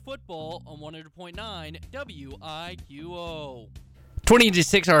Football on 100.9 WIQO.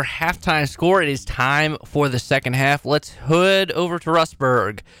 20-6 our halftime score. It is time for the second half. Let's head over to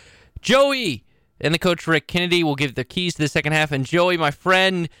Rustburg. Joey and the coach Rick Kennedy will give the keys to the second half. And Joey, my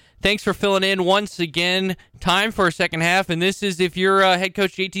friend, thanks for filling in once again. Time for a second half. And this is, if you're head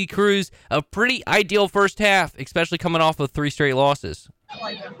coach JT Cruz, a pretty ideal first half, especially coming off of 3 straight losses.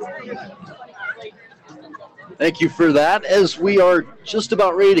 Thank you for that. As we are just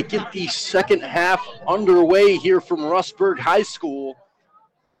about ready to get the second half underway here from Rustburg High School,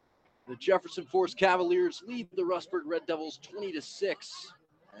 the Jefferson Forest Cavaliers lead the Rustburg Red Devils 20-6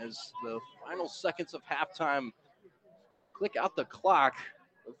 as the final seconds of halftime click out the clock.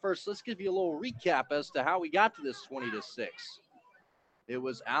 But first, let's give you a little recap as to how we got to this 20-6. It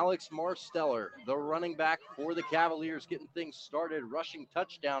was Alex Marsteller, the running back for the Cavaliers, getting things started, rushing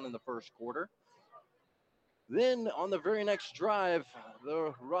touchdown in the first quarter. Then on the very next drive,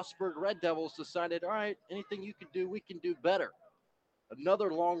 the Rustburg Red Devils decided, all right, anything you can do, we can do better.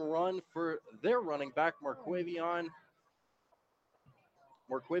 Another long run for their running back, Marquavion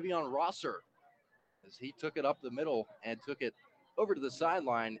Rosser, as he took it up the middle and took it over to the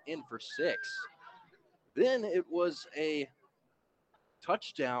sideline in for 6. Then it was a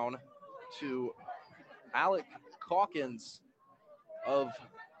touchdown to Alec Calkins of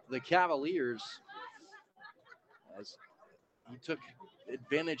the Cavaliers, as he took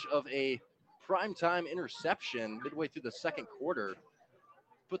advantage of a primetime interception midway through the second quarter,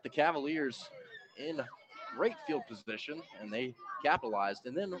 put the Cavaliers in great field position, and they capitalized.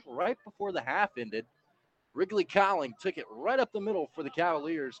 And then right before the half ended, Wrigley Cowling took it right up the middle for the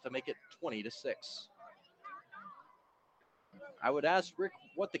Cavaliers to make it 20-6. I would ask Rick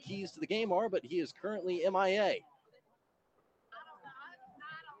what the keys to the game are, but he is currently MIA.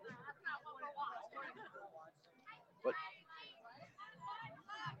 But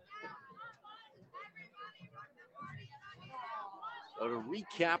so to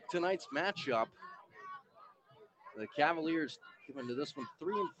recap tonight's matchup, the Cavaliers coming to this one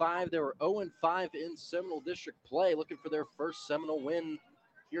 3-5. They were 0-5 in Seminole District play, looking for their first Seminole win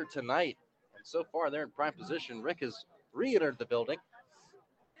here tonight. And so far, they're in prime position. Rick has re-entered the building.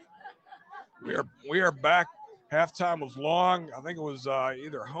 We are back. Halftime was long. I think it was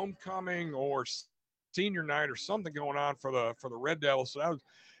either homecoming or senior night or something going on for the Red Devils. So that was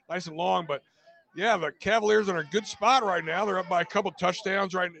nice and long. But yeah, the Cavaliers are in a good spot right now. They're up by a couple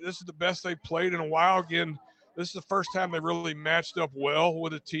touchdowns right now. This is the best they've played in a while. Again, this is the first time they've really matched up well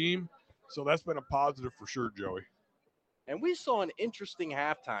with a team. So that's been a positive for sure, Joey. And we saw an interesting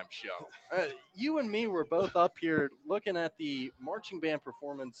halftime show. You and me were both up here looking at the marching band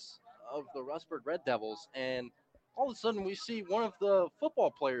performance of the Rustburg Red Devils, and all of a sudden we see one of the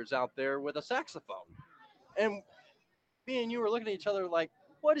football players out there with a saxophone. And me and you were looking at each other like,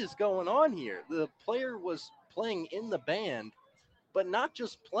 what is going on here? The player was playing in the band, but not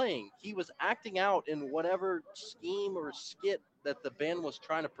just playing. He was acting out in whatever scheme or skit that the band was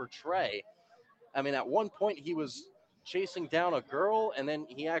trying to portray. I mean, at one point he was chasing down a girl, and then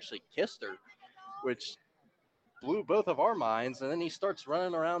he actually kissed her, which blew both of our minds. And then he starts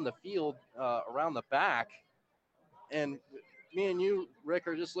running around the field, around the back. And me and you, Rick,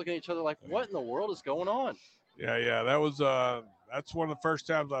 are just looking at each other like, what in the world is going on? Yeah, that was that's one of the first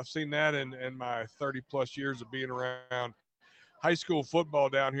times I've seen that in my 30-plus years of being around high school football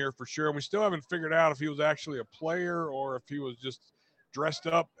down here for sure. And we still haven't figured out if he was actually a player or if he was just dressed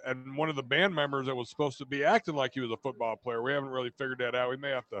up and one of the band members that was supposed to be acting like he was a football player. We haven't really figured that out. We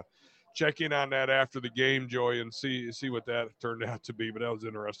may have to check in on that after the game, Joey, and see what that turned out to be. But that was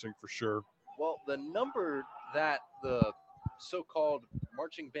interesting for sure. Well, the number that the so-called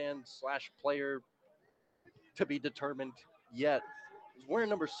marching band / player to be determined yet is wearing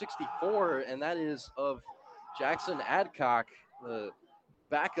number 64, and that is of Jackson Adcock, the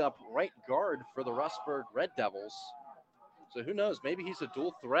backup right guard for the Rustburg Red Devils. So who knows? Maybe he's a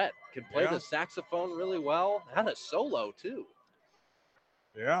dual threat. Can play the saxophone really well. Had a solo, too.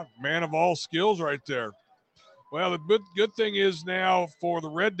 Yeah, man of all skills right there. Well, the good thing is now for the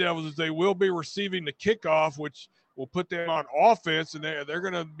Red Devils is they will be receiving the kickoff, which will put them on offense, and they're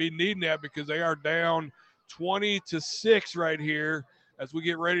going to be needing that because they are down 20-6 right here as we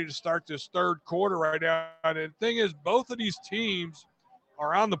get ready to start this third quarter right now. And the thing is, both of these teams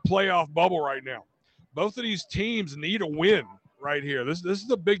are on the playoff bubble right now. Both of these teams need a win right here. This is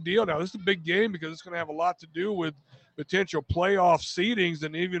a big deal now. This is a big game because it's going to have a lot to do with potential playoff seedings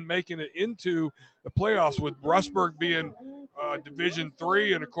and even making it into the playoffs, with Rustburg being Division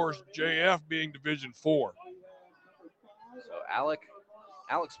III and, of course, JF being Division IV. So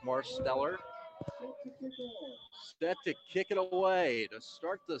Alex Marsteller Set to kick it away to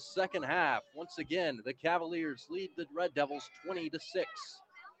start the second half. Once again, the Cavaliers lead the Red Devils 20-6.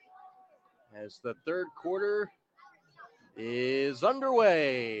 As the third quarter is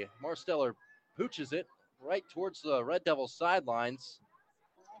underway, Marsteller pooches it right towards the Red Devils sidelines,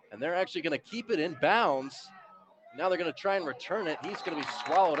 and they're actually going to keep it in bounds. Now they're going to try and return it. He's going to be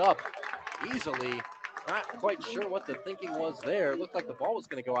swallowed up easily. Not quite sure what the thinking was there. It looked like the ball was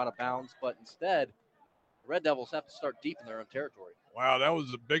going to go out of bounds, but instead, the Red Devils have to start deep in their own territory. Wow, that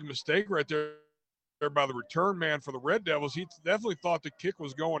was a big mistake right there by the return man for the Red Devils. He definitely thought the kick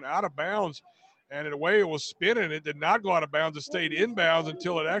was going out of bounds, and in a way it was spinning. It did not go out of bounds. It stayed in bounds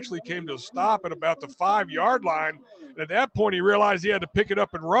until it actually came to a stop at about the 5-yard line. And at that point, he realized he had to pick it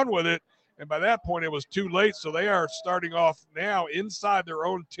up and run with it, and by that point, it was too late. So they are starting off now inside their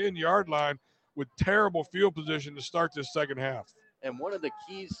own 10-yard line with terrible field position to start this second half. And one of the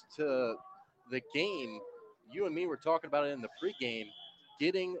keys to the game, you and me were talking about it in the pregame,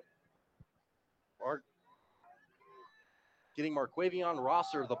 getting Marquavion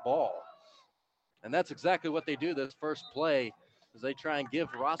Rosser the ball. And that's exactly what they do this first play, as they try and give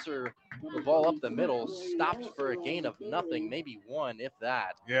Rosser the ball up the middle, stopped for a gain of nothing, maybe one, if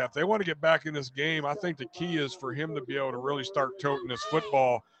that. Yeah, if they want to get back in this game, I think the key is for him to be able to really start toting this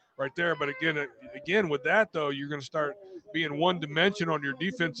football right there. But again, with that, though, you're going to start being one-dimensional, and your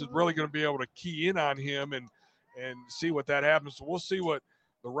defense is really going to be able to key in on him and see what that happens. So we'll see what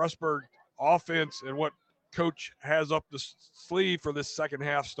the Rustburg offense and what Coach has up the sleeve for this second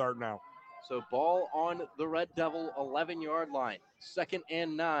half starting out. So ball on the Red Devil 11-yard line, 2nd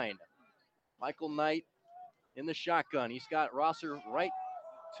and 9. Michael Knight in the shotgun. He's got Rosser right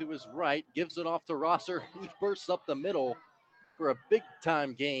to his right, gives it off to Rosser. He bursts up the middle for a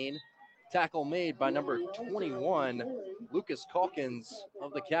big-time gain. Tackle made by number 21, Lucas Calkins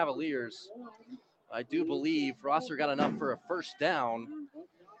of the Cavaliers. I do believe Rosser got enough for a first down.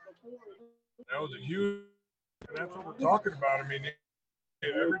 That was a huge, and that's what we're talking about. I mean,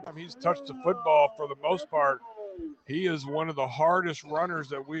 every time he's touched the football, for the most part, he is one of the hardest runners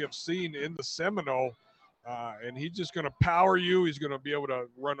that we have seen in the Seminole. And he's just going to power you. He's going to be able to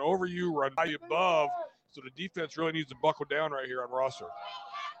run over you, run by you above. So the defense really needs to buckle down right here on Rosser.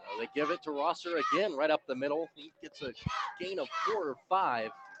 Well, they give it to Rosser again right up the middle. He gets a gain of 4 or 5.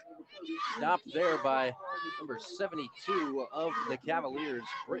 Stopped there by number 72 of the Cavaliers,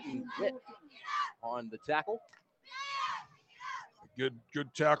 Britton Witt, on the tackle. Good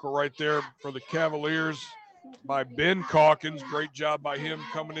tackle right there for the Cavaliers by Ben Calkins. Great job by him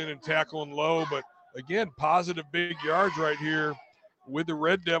coming in and tackling low. But again, positive big yards right here with the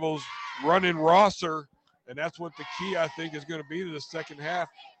Red Devils running Rosser. And that's what the key, I think, is going to be to the second half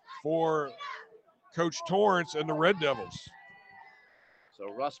for Coach Torrance and the Red Devils. So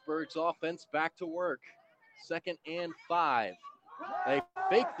Rustburg's offense back to work. 2nd and 5. They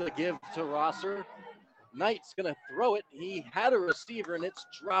fake the give to Rosser. Knight's going to throw it. He had a receiver, and it's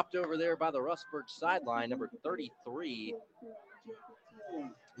dropped over there by the Rustburg sideline, number 33.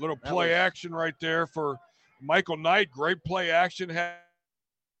 Little play action right there for Michael Knight. Great play action.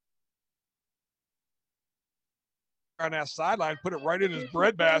 On that sideline, put it right in his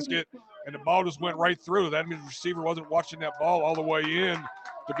breadbasket, and the ball just went right through. That means the receiver wasn't watching that ball all the way in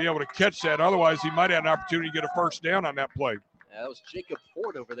to be able to catch that. Otherwise, he might have an opportunity to get a first down on that play. That was Jacob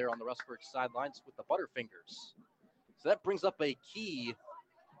Ford over there on the Rustburg sidelines with the Butterfingers. So that brings up a key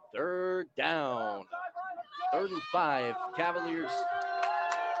 3rd down. 3rd and 5. Cavaliers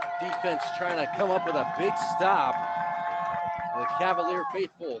defense trying to come up with a big stop. The Cavalier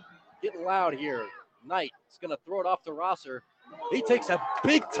faithful getting loud here. Knight is going to throw it off to Rosser. He takes a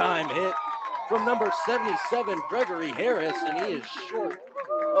big-time hit from number 77, Gregory Harris, and he is short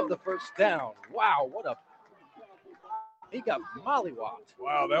of the first down. Wow, he got mollywopped.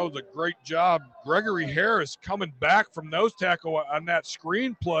 Wow, that was a great job. Gregory Harris coming back from nose tackle on that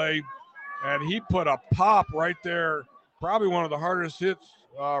screen play, and he put a pop right there. Probably one of the hardest hits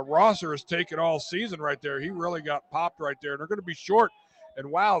Rosser has taken all season right there. He really got popped right there, and they're going to be short. And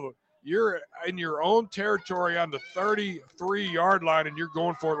wow, you're in your own territory on the 33-yard line, and you're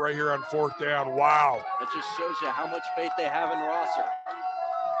going for it right here on 4th down. Wow. That just shows you how much faith they have in Rosser.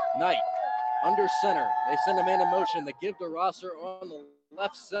 Knight under center. They send a man in motion. They give to Rosser on the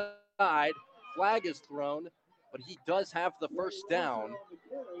left side. Flag is thrown, but he does have the first down.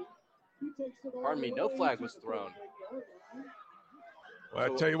 Pardon me, no flag was thrown. Well,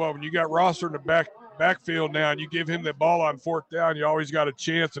 I tell you what, when you got Rosser in the backfield now and you give him the ball on 4th down, you always got a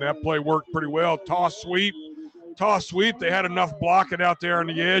chance, and that play worked pretty well. Toss sweep. They had enough blocking out there on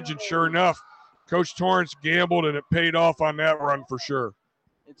the edge, and sure enough, Coach Torrance gambled, and it paid off on that run for sure.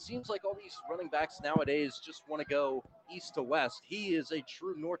 it seems like all these running backs nowadays just want to go east to west. He is a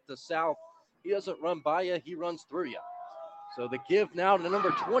true north to south. He doesn't run by you, he runs through you. So the give now to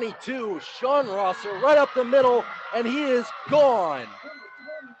number 22, Sean Rosser, right up the middle, and he is gone.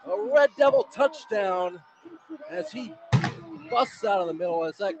 A Red Devil touchdown as he busts out of the middle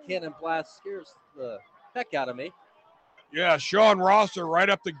as that cannon blast scares the heck out of me. Yeah, Sean Rosser right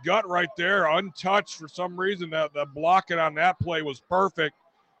up the gut right there, untouched for some reason. The blocking on that play was perfect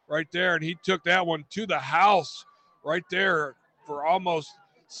right there, and he took that one to the house right there for almost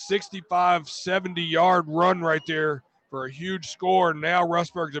 65, 70-yard run right there for a huge score. And now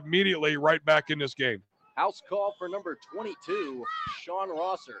Rustburg's immediately right back in this game. House call for number 22, Sean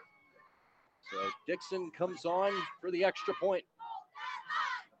Rosser. So Dixon comes on for the extra point.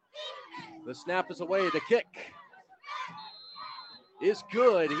 The snap is away. The kick is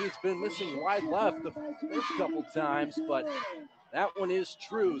good. He's been missing wide left the first couple times, but that one is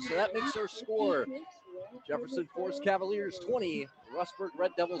true. So that makes our score Jefferson Forest Cavaliers 20, Rustburg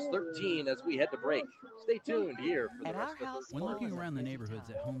Red Devils 13 as we head to break. Stay tuned here for the At rest our of house, the when looking around the neighborhoods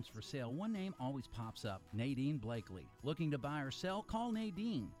at homes for sale, one name always pops up, Nadine Blakely. Looking to buy or sell? Call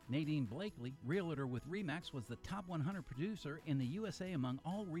Nadine. Nadine Blakely, realtor with RE/MAX, was the top 100 producer in the USA among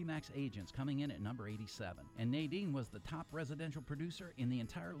all RE/MAX agents, coming in at number 87. And Nadine was the top residential producer in the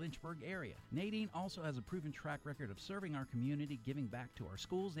entire Lynchburg area. Nadine also has a proven track record of serving our community, giving back to our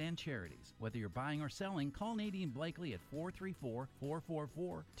schools and charities. Whether you're buying or selling, call Nadine Blakely at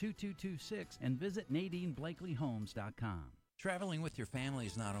 434-444-2226 and visit NadineBlakelyHomes.com. Traveling with your family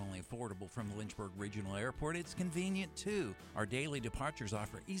is not only affordable from the Lynchburg Regional Airport, it's convenient too. Our daily departures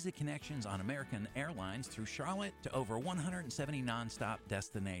offer easy connections on American Airlines through Charlotte to over 170 nonstop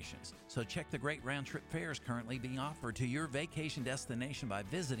destinations. So check the great round-trip fares currently being offered to your vacation destination by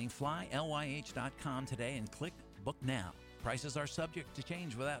visiting flylyh.com today and click Book Now. Prices are subject to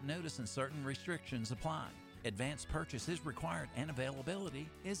change without notice and certain restrictions apply. Advanced purchase is required and availability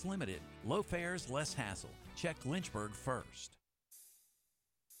is limited. Low fares, less hassle. Check Lynchburg first.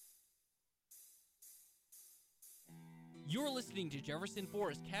 You're listening to Jefferson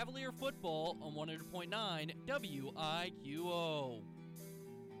Forest Cavalier Football on 100.9 WIQO.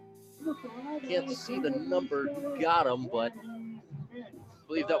 Can't see the number who got him, but I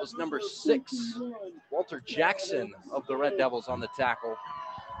believe that was number 6, Walter Jackson of the Red Devils on the tackle.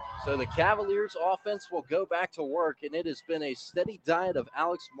 So the Cavaliers offense will go back to work, and it has been a steady diet of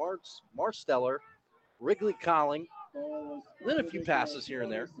Alex Marsteller, Wrigley Colling, then a few passes here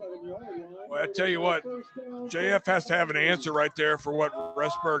and there. Well, I tell you what, JF has to have an answer right there for what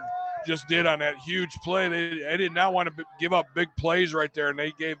Rustburg just did on that huge play. They did not want to give up big plays right there, and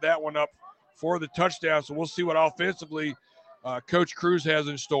they gave that one up for the touchdown. So we'll see what offensively Coach Cruz has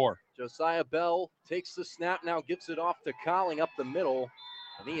in store. Josiah Bell takes the snap now, gives it off to Colling up the middle,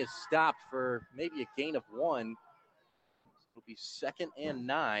 and he is stopped for maybe a gain of 1. It'll be 2nd and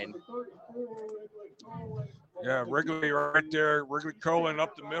 9. Yeah, Wrigley right there. Wrigley Colin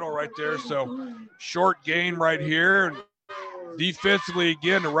up the middle right there. So short gain right here. Defensively,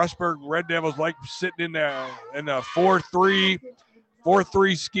 again, the Rustburg Red Devils like sitting in the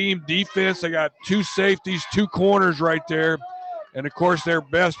 4-3 scheme defense. They got 2 safeties, 2 corners right there. And, of course, their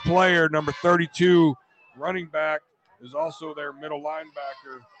best player, number 32, running back, is also their middle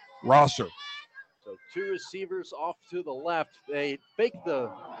linebacker, Rosser. So 2 receivers off to the left. They fake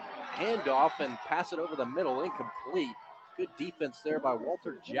the handoff and pass it over the middle, incomplete. Good defense there by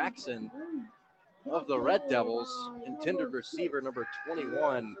Walter Jackson of the Red Devils. Intended receiver number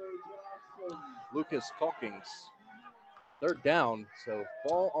 21, Lucas Calkins. 3rd down, so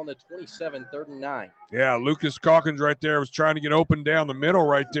ball on the 27, 3rd and 9. Yeah, Lucas Calkins right there was trying to get open down the middle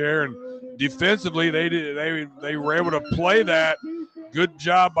right there, and defensively they were able to play that. Good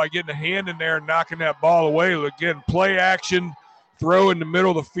job by getting a hand in there and knocking that ball away. Again, play action, throw in the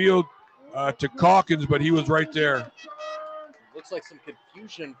middle of the field to Calkins, but he was right there. Looks like some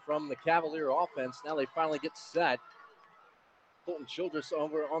confusion from the Cavalier offense. Now they finally get set. Colton Childress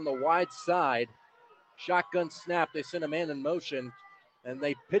over on the wide side. Shotgun snap. They send a man in motion, and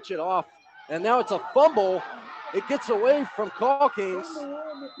they pitch it off. And now it's a fumble. It gets away from Calkins.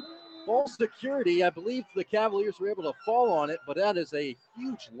 Ball security. I believe the Cavaliers were able to fall on it, but that is a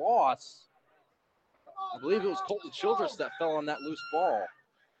huge loss. I believe it was Colton Childress that fell on that loose ball.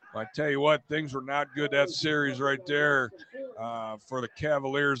 I tell you what, things were not good that series right there for the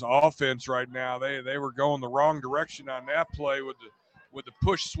Cavaliers offense right now. They were going the wrong direction on that play with the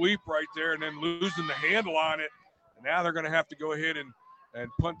push sweep right there and then losing the handle on it. And now they're going to have to go ahead and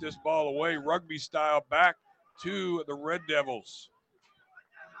punt this ball away rugby style back to the Red Devils.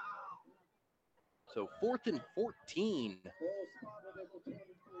 So 4th and 14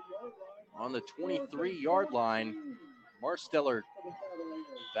 on the 23-yard line. Marsteller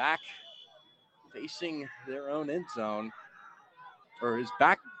back facing their own end zone, or his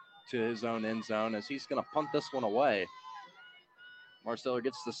back to his own end zone, as he's going to punt this one away. Marsteller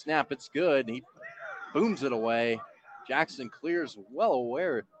gets the snap. It's good. He booms it away. Jackson clears well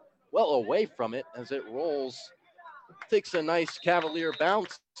away from it as it rolls. Takes a nice Cavalier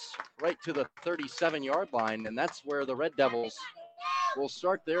bounce right to the 37-yard line, and that's where the Red Devils will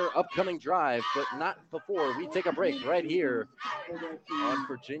start their upcoming drive, but not before we take a break right here on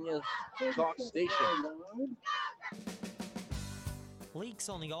Virginia Talk Station. Leaks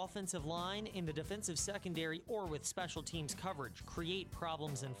on the offensive line, in the defensive secondary, or with special teams coverage create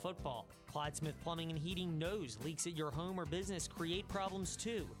problems in football. Clyde Smith Plumbing and Heating knows leaks at your home or business create problems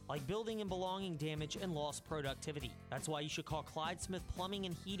too, like building and belonging damage and lost productivity. That's why you should call Clyde Smith Plumbing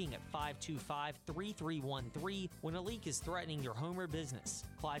and Heating at 525-3313 when a leak is threatening your home or business.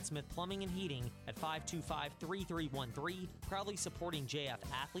 Clyde Smith Plumbing and Heating at 525-3313, proudly supporting JF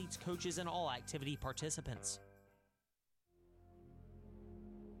athletes, coaches, and all activity participants.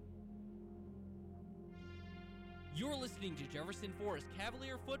 You're listening to Jefferson Forest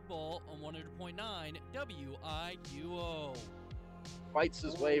Cavalier Football on 100.9 WIQO. Fights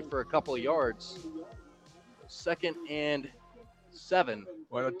his way for a couple of yards. 2nd and 7.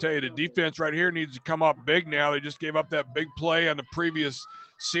 Well, I'll tell you, the defense right here needs to come up big now. They just gave up that big play on the previous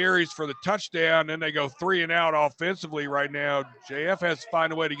series for the touchdown. Then they go 3 and out offensively right now. JF has to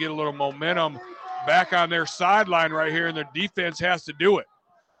find a way to get a little momentum back on their sideline right here, and their defense has to do it.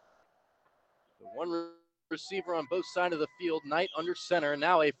 The one receiver on both sides of the field, Knight under center.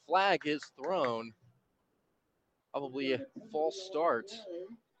 Now a flag is thrown. Probably a false start.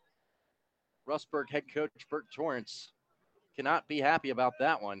 Rustburg head coach Bert Torrance cannot be happy about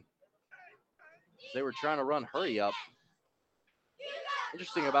that one. They were trying to run hurry up.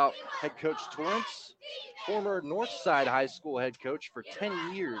 Interesting about head coach Torrance, former Northside High School head coach for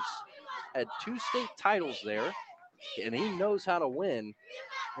 10 years. Had 2 state titles there, and he knows how to win.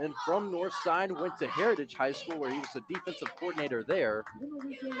 And from Northside, went to Heritage High School, where he was the defensive coordinator there,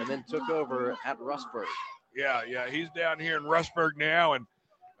 and then took over at Rustburg. Yeah, he's down here in Rustburg now, and,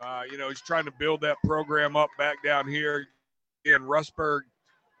 he's trying to build that program up back down here. And Rustburg,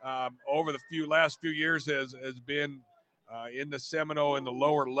 over the last few years, has been in the Seminole in the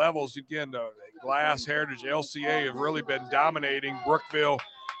lower levels. Again, the Glass, Heritage, LCA have really been dominating. Brookville,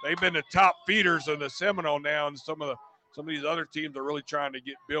 they've been the top feeders of the Seminole now, and some of these other teams are really trying to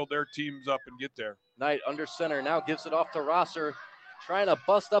build their teams up and get there. Knight under center now gives it off to Rosser, trying to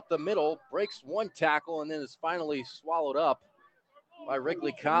bust up the middle, breaks one tackle, and then is finally swallowed up by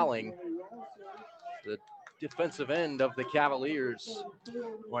Wrigley Colling, the defensive end of the Cavaliers.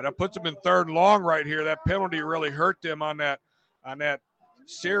 Well, that puts them in 3rd and long right here. That penalty really hurt them on this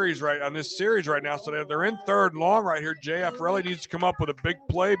series right now. So they're in 3rd and long right here. JF really needs to come up with a big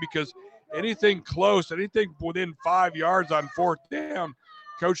play, because anything close, anything within 5 yards on 4th down,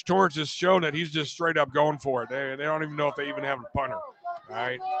 Coach Torrance has shown that he's just straight up going for it. They don't even know if they even have a punter. All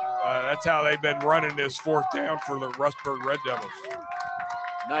right, that's how they've been running this 4th down for the Rustburg Red Devils.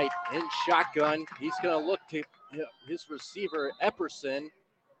 Knight in shotgun. He's going to look to his receiver, Epperson,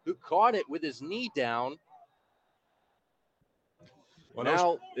 who caught it with his knee down. Well,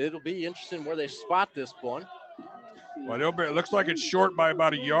 now it'll be interesting where they spot this one. Well, it looks like it's short by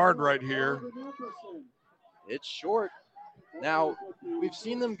about a yard right here. It's short. Now, we've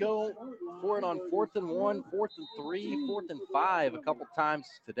seen them go for it on 4th and 1, 4th and 3, 4th and 5 a couple times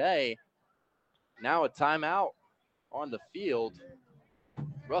today. Now a timeout on the field.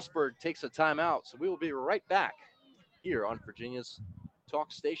 Rustburg takes a timeout, so we will be right back here on Virginia's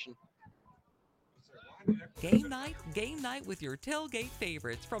Talk Station. Game night with your tailgate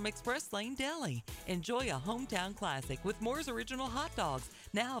favorites from Express Lane Deli. Enjoy a hometown classic with Moore's Original Hot Dogs,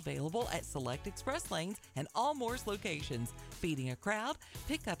 now available at select Express Lanes and all Moore's locations. Feeding a crowd?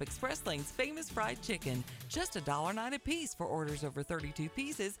 Pick up Express Lane's famous fried chicken, just $1.09 a piece for orders over 32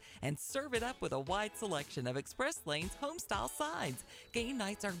 pieces, and serve it up with a wide selection of Express Lane's home-style sides. Game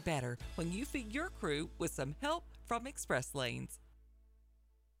nights are better when you feed your crew with some help from Express Lanes.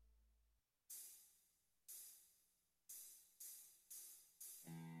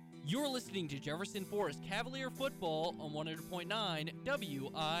 You're listening to Jefferson Forest Cavalier Football on 100.9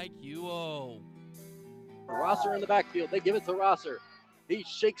 WIQO. Rosser in the backfield. They give it to Rosser. He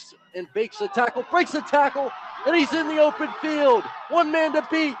shakes and bakes a tackle, breaks a tackle, and he's in the open field. One man to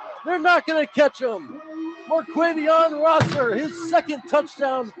beat. They're not going to catch him. Marquavion Rosser, his 2nd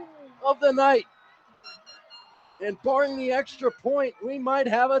touchdown of the night. And barring the extra point, we might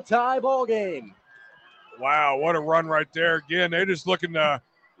have a tie ball game. Wow, what a run right there. Again, they're just looking to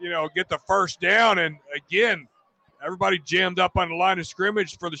get the first down. And again, everybody jammed up on the line of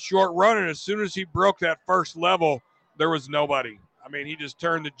scrimmage for the short run. And as soon as he broke that first level, there was nobody. I mean, he just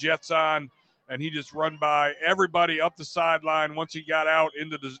turned the jets on, and he just run by everybody up the sideline once he got out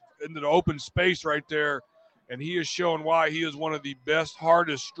into the open space right there. And he has shown why he is one of the best,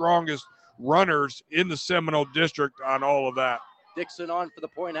 hardest, strongest runners in the Seminole District on all of that. Dixon on for the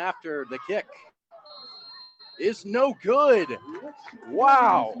point after. The kick is no good.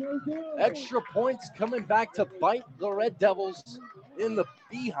 Wow. Extra points coming back to bite the Red Devils in the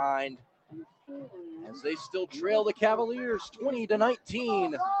behind as they still trail the Cavaliers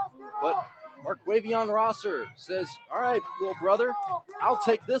 20-19. But Marquavion Rosser says, all right, little brother, I'll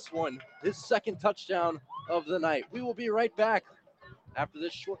take this one. His second touchdown of the night. We will be right back after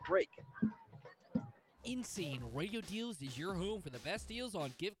this short break. Insane Radio Deals is your home for the best deals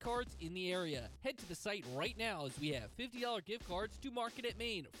on gift cards in the area. Head to the site right now as we have $50 gift cards to Market at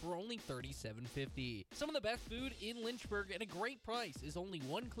Main for only $37.50. Some of the best food in Lynchburg at a great price is only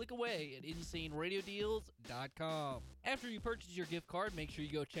one click away at InsaneRadioDeals.com. After you purchase your gift card, make sure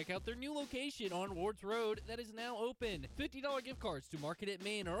you go check out their new location on Wards Road that is now open. $50 gift cards to Market at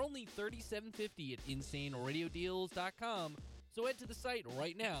Main are only $37.50 at InsaneRadioDeals.com. So head to the site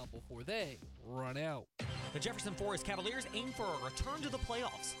right now before they run out. The Jefferson Forest Cavaliers aim for a return to the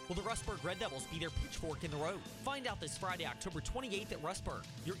playoffs. Will the Rustburg Red Devils be their pitchfork in the road? Find out this Friday, October 28th at Rustburg.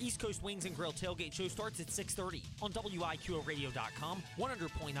 Your East Coast Wings and Grill tailgate show starts at 6:30 on WIQORadio.com,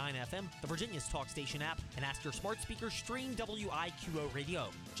 100.9 FM, the Virginia's Talk Station app, and ask your smart speaker stream WIQO Radio.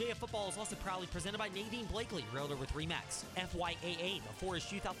 JF Football is also proudly presented by Nadine Blakely, realtor with RE/MAX, FYAA, the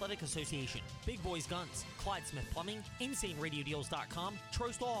Forest Youth Athletic Association, Big Boys Guns, Clyde Smith Plumbing, InsaneRadioDeals.com,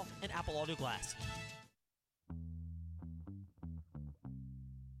 Trost Law, and Apple Auto Glass.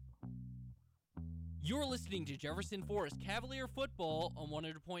 You're listening to Jefferson Forest Cavalier Football on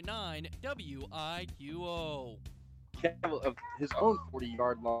 100.9 WIQO. Of his own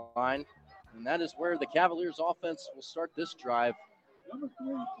 40-yard line, and that is where the Cavaliers offense will start this drive.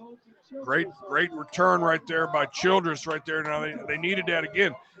 Great return right there by Childress right there. Now they needed that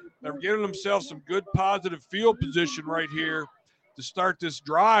again. They're giving themselves some good positive field position right here to start this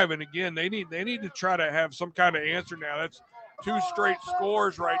drive. And again, they need to try to have some kind of answer now. That's two straight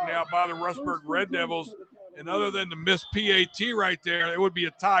scores right now by the Rustburg Red Devils. And other than the missed PAT right there, it would be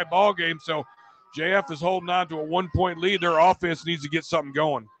a tie ball game. So JF is holding on to a 1-point lead. Their offense needs to get something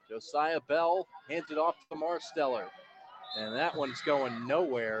going. Josiah Bell hands it off to Marsteller. And that one's going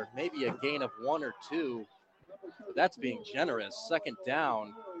nowhere. Maybe a gain of 1 or 2. But that's being generous. Second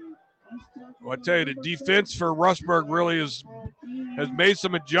down. Well, I tell you, the defense for Rustburg really has made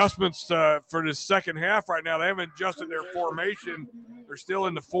some adjustments for the second half right now. They haven't adjusted their formation. They're still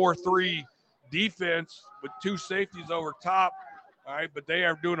in the 4-3 defense with two safeties over top. All right, but they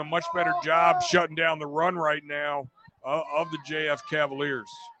are doing a much better job shutting down the run right now of the JF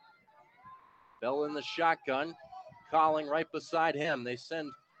Cavaliers. Bell in the shotgun, Colling right beside him. They send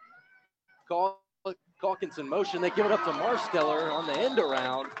Calkins in motion. They give it up to Marsteller on the end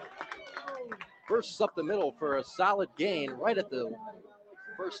around. Bursts up the middle for a solid gain right at the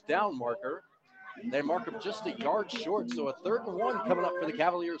first down marker. They mark him just a yard short, so a 3rd and 1 coming up for the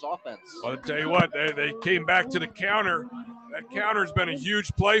Cavaliers offense. Well, I'll tell you what, they came back to the counter. That counter's been a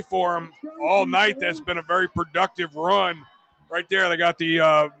huge play for them all night. That's been a very productive run. Right there, they got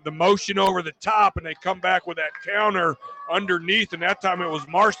the motion over the top, and they come back with that counter underneath, and that time it was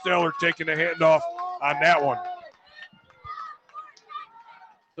Marsteller taking the handoff on that one.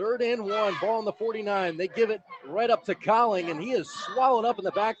 3rd and 1, ball on the 49. They give it right up to Colling, and he is swallowed up in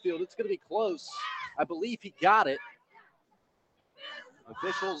the backfield. It's going to be close. I believe he got it.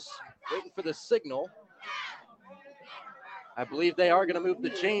 Officials waiting for the signal. I believe they are going to move the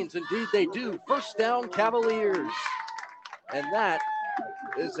chains. Indeed, they do. First down, Cavaliers. And that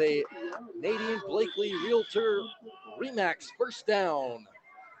is a Nadine Blakely Realtor RE/MAX first down.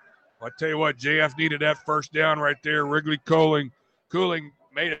 Well, I tell you what, JF needed that first down right there. Wrigley Cooling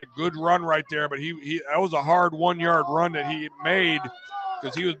made a good run right there, but he that was a hard 1-yard run that he made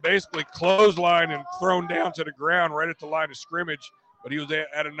because he was basically clotheslined and thrown down to the ground right at the line of scrimmage, but he was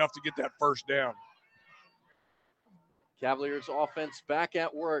at enough to get that first down. Cavaliers offense back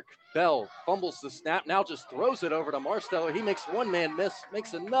at work. Bell fumbles the snap, now just throws it over to Marsteller. He makes one man miss,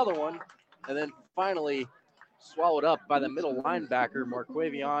 makes another one, and then finally swallowed up by the middle linebacker,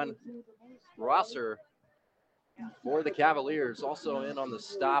 Marquavion Rosser, for the Cavaliers. Also in on the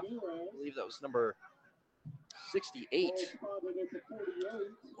stop, I believe that was number 68.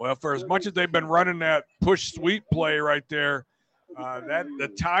 Well, for as much as they've been running that push sweep play right there, that the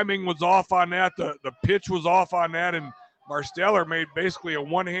timing was off on that, the pitch was off on that, and Marsteller made basically a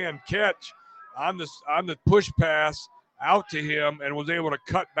one-hand catch on the push pass out to him and was able to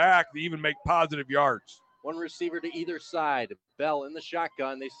cut back to even make positive yards. One receiver to either side. Bell in the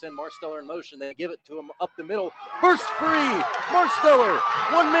shotgun. They send Marsteller in motion. They give it to him up the middle. Burst free. Marsteller,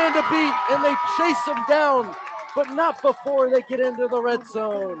 one man to beat, and they chase him down, but not before they get into the red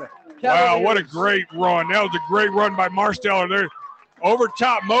zone. Wow, what a great run. That was a great run by Marsteller there. Over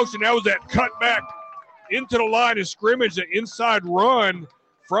top motion. That was that cutback into the line of scrimmage, the inside run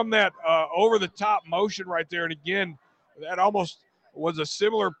from that over the top motion right there. And again, that almost was a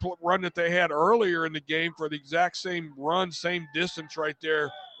similar run that they had earlier in the game for the exact same run, same distance right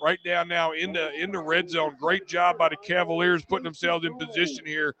there, right down now in the red zone. Great job by the Cavaliers putting themselves in position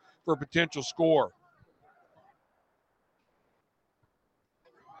here for a potential score.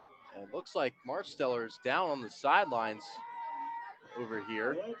 It looks like Marsteller is down on the sidelines over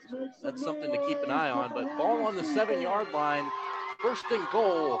here. That's something to keep an eye on, but ball on the 7-yard line, 1st and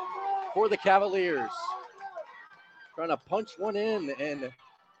goal for the Cavaliers. Trying to punch one in and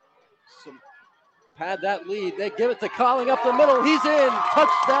pad that lead. They give it to Colling up the middle. He's in.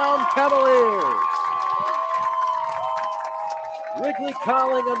 Touchdown, Cavaliers. Wrigley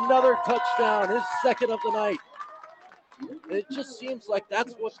Colling, another touchdown, his 2nd of the night. It just seems like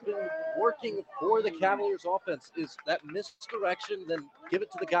that's what's been working for the Cavaliers offense is that misdirection, then give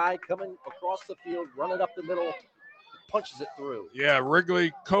it to the guy coming across the field, run it up the middle, punches it through. Yeah,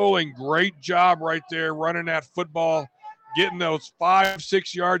 Wrigley Colling, great job right there running that football, getting those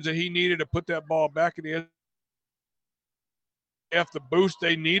 5-6 yards that he needed to put that ball back in the end. The boost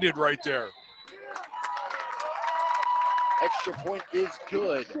they needed right there. Extra point is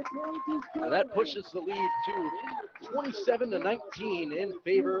good. Now that pushes the lead to 27-19 in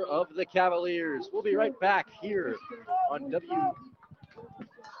favor of the Cavaliers. We'll be right back here on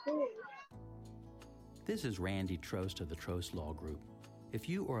This is Randy Trost of the Trost Law Group. If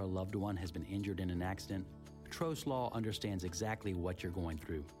you or a loved one has been injured in an accident, Trost Law understands exactly what you're going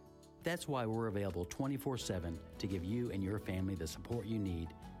through. That's why we're available 24/7 to give you and your family the support you need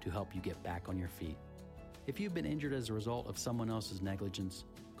to help you get back on your feet. If you've been injured as a result of someone else's negligence,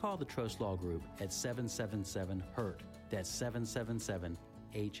 call the Trost Law Group at 777-HURT. That's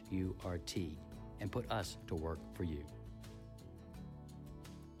 777-HURT, and put us to work for you.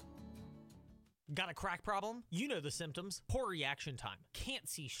 Got a crack problem? You know the symptoms. Poor reaction time. Can't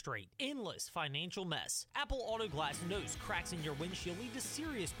see straight. Endless financial mess. Apple Auto Glass knows cracks in your windshield lead to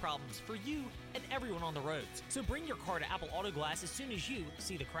serious problems for you and everyone on the roads. So bring your car to Apple Auto Glass as soon as you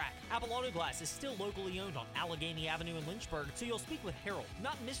see the crack. Apple Auto Glass is still locally owned on Allegheny Avenue in Lynchburg, so you'll speak with Harold,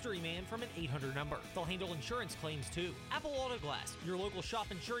 not Mystery Man from an 800 number. They'll handle insurance claims too. Apple Auto Glass, your local shop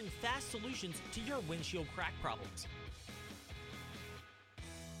ensuring fast solutions to your windshield crack problems.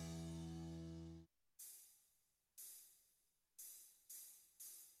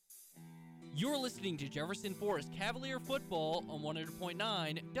 You're listening to Jefferson Forest Cavalier Football on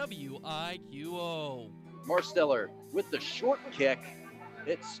 100.9 WIQO. Marsteller with the short kick.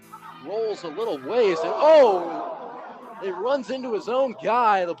 It rolls a little ways, and it runs into his own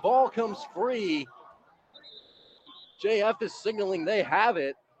guy. The ball comes free. JF is signaling they have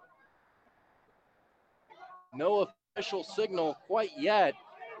it. No official signal quite yet.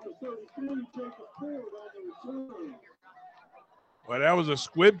 Well, that was a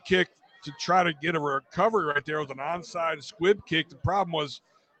squib kick to try to get a recovery right there. It was an onside squib kick. The problem was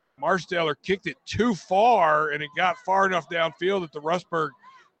Marsteller kicked it too far, and it got far enough downfield that the Rustburg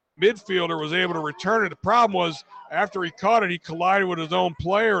midfielder was able to return it. The problem was after he caught it, he collided with his own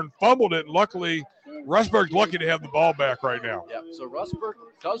player and fumbled it. And luckily, Rustburg's lucky to have the ball back right now. Yeah, so Rustburg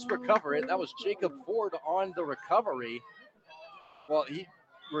does recover it. That was Jacob Ford on the recovery. Well, he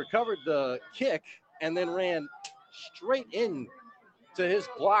recovered the kick and then ran straight in to his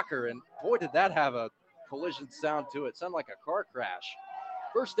blocker, and boy, did that have a collision sound to it. Sounded like a car crash.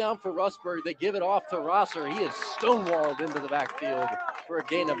 First down for Rustburg. They give it off to Rosser. He is stonewalled into the backfield for a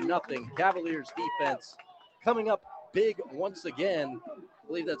gain of nothing. Cavaliers defense coming up big once again. I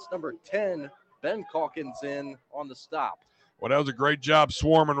believe that's number 10, Ben Calkins, in on the stop. Well, that was a great job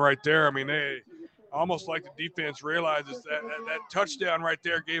swarming right there. I mean, they almost like the defense realizes that touchdown right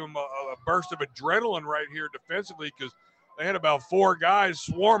there gave them a burst of adrenaline right here defensively, because they had about 4 guys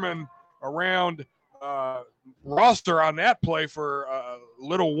swarming around Rosser on that play for a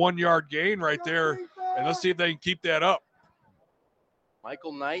little 1-yard gain right there. And let's see if they can keep that up.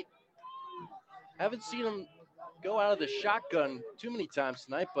 Michael Knight. Haven't seen him go out of the shotgun too many times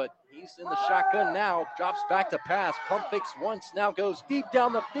tonight, but he's in the shotgun now. Drops back to pass. Pump fakes once, now goes deep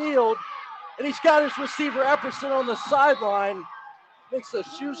down the field. And he's got his receiver Epperson on the sideline. Makes a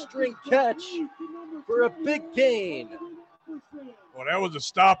shoestring catch for a big gain. Well, that was a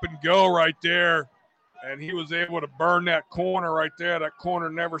stop and go right there, and he was able to burn that corner right there. That corner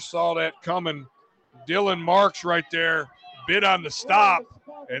never saw that coming. Dylan Marks right there bid on the stop,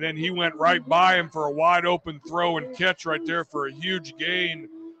 and then he went right by him for a wide open throw and catch right there for a huge gain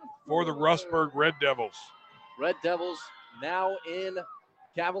for the Rustburg Red Devils. Red Devils now in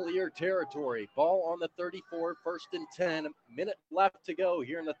Cavalier territory. Ball on the 34, 1st and 10. Minute left to go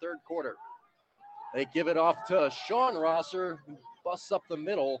here in the third quarter. They give it off to Sean Rosser, who busts up the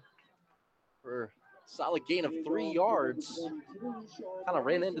middle for a solid gain of 3 yards. Kind of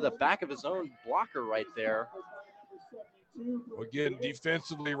ran into the back of his own blocker right there. Again,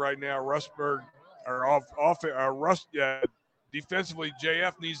 defensively right now, Rustburg defensively,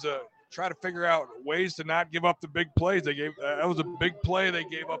 JF needs to try to figure out ways to not give up the big plays. They gave that was a big play they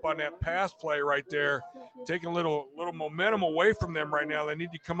gave up on that pass play right there, taking a little momentum away from them right now. They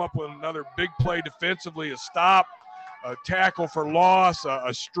need to come up with another big play defensively, a stop, a tackle for loss,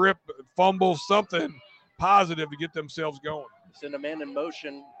 a strip, fumble, something positive to get themselves going. Send a man in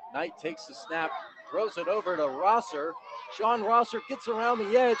motion. Knight takes the snap, throws it over to Rosser. Sean Rosser gets around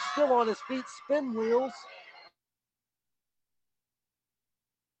the edge, still on his feet, spin wheels.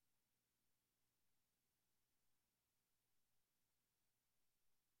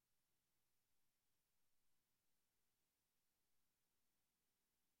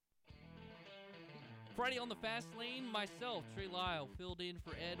 Friday on the Fast Lane, myself, Trey Lyle, filled in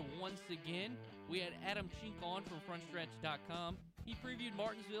for Ed once again. We had Adam Chink on from FrontStretch.com. He previewed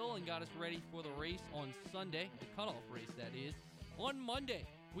Martinsville and got us ready for the race on Sunday, the cutoff race, that is. On Monday,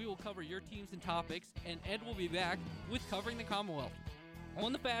 we will cover your teams and topics, and Ed will be back with covering the Commonwealth.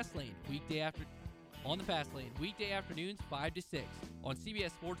 On the Fast Lane, weekday afternoons, 5 to 6, on CBS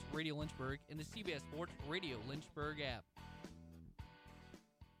Sports Radio Lynchburg and the CBS Sports Radio Lynchburg app.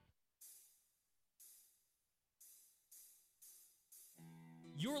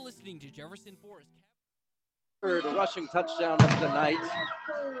 You're listening to Jefferson Forest. Third rushing touchdown of the night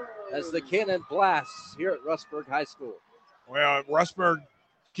as the cannon blasts here at Rustburg High School. Well, Rustburg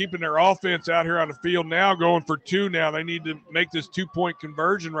keeping their offense out here on the field now, going for 2 now. They need to make this 2-point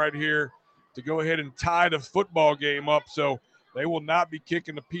conversion right here to go ahead and tie the football game up. So they will not be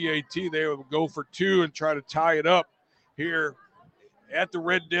kicking the PAT. They will go for 2 and try to tie it up here at the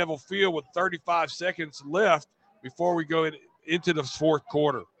Red Devil field with 35 seconds left before we go into the fourth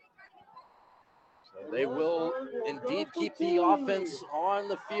quarter. So they will indeed keep the offense on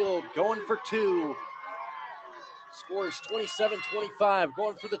the field, going for 2. Scores 27-25,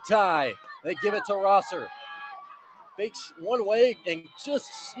 going for the tie. They give it to Rosser. Fakes one way and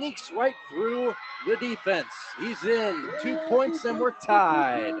just sneaks right through the defense. He's in. 2 points and we're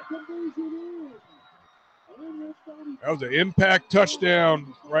tied. That was an impact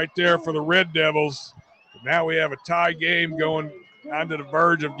touchdown right there for the Red Devils. Now we have a tie game going on to the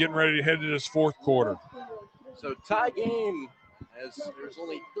verge of getting ready to head to this fourth quarter. So tie game as there's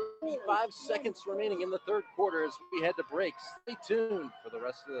only 35 seconds remaining in the third quarter as we head to breaks. Stay tuned for the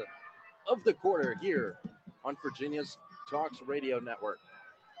rest of the quarter here on Virginia's Talks Radio Network.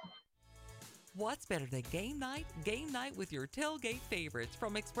 What's better than game night? Game night with your tailgate favorites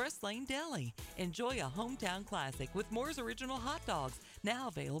from Express Lane Deli. Enjoy a hometown classic with Moore's Original Hot Dogs, now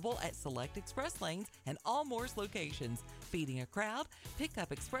available at select Express Lanes and all Moore's locations. Feeding a crowd? Pick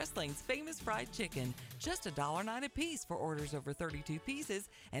up Express Lane's famous fried chicken, just $1.09 a piece for orders over 32 pieces,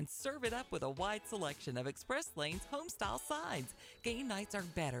 and serve it up with a wide selection of Express Lane's home-style sides. Game nights are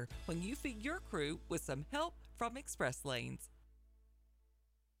better when you feed your crew with some help from Express Lanes.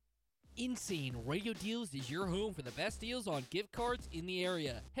 Insane Radio Deals is your home for the best deals on gift cards in the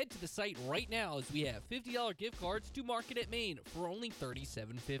area. Head to the site right now as we have $50 gift cards to Market at Main for only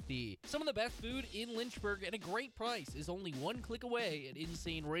 $37.50. Some of the best food in Lynchburg at a great price is only one click away at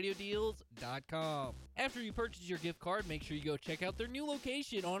InsaneRadioDeals.com. After you purchase your gift card, make sure you go check out their new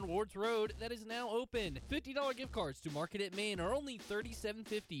location on Wards Road that is now open. $50 gift cards to Market at Main are only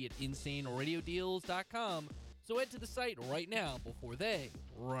 $37.50 at InsaneRadioDeals.com. So head to the site right now before they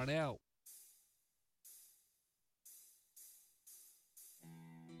run out.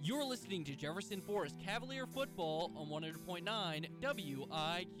 You're listening to Jefferson Forest Cavalier football on 100.9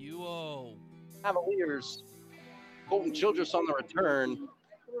 WIQO. Cavaliers, Colton Childress on the return.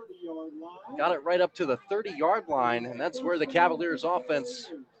 Got it right up to the 30-yard line, and that's where the Cavaliers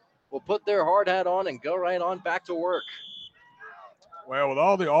offense will put their hard hat on and go right on back to work. Well, with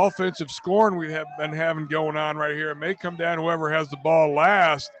all the offensive scoring we have been having going on right here, it may come down to whoever has the ball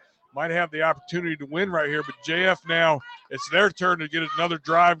last might have the opportunity to win right here. But JF now, it's their turn to get another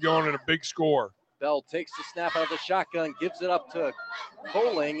drive going and a big score. Bell takes the snap out of the shotgun, gives it up to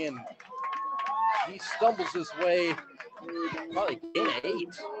Coling, and he stumbles his way probably gain 8.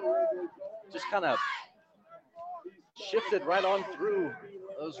 Just kind of shifted right on through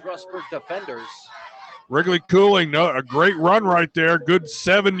those Rustburg defenders. Wrigley Cooling, a great run right there. Good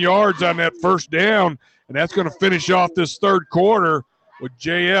 7 yards on that first down, and that's going to finish off this third quarter with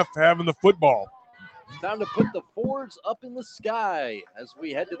JF having the football. Time to put the Fords up in the sky as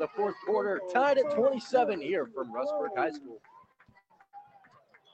we head to the fourth quarter, tied at 27 here from Rustburg High School.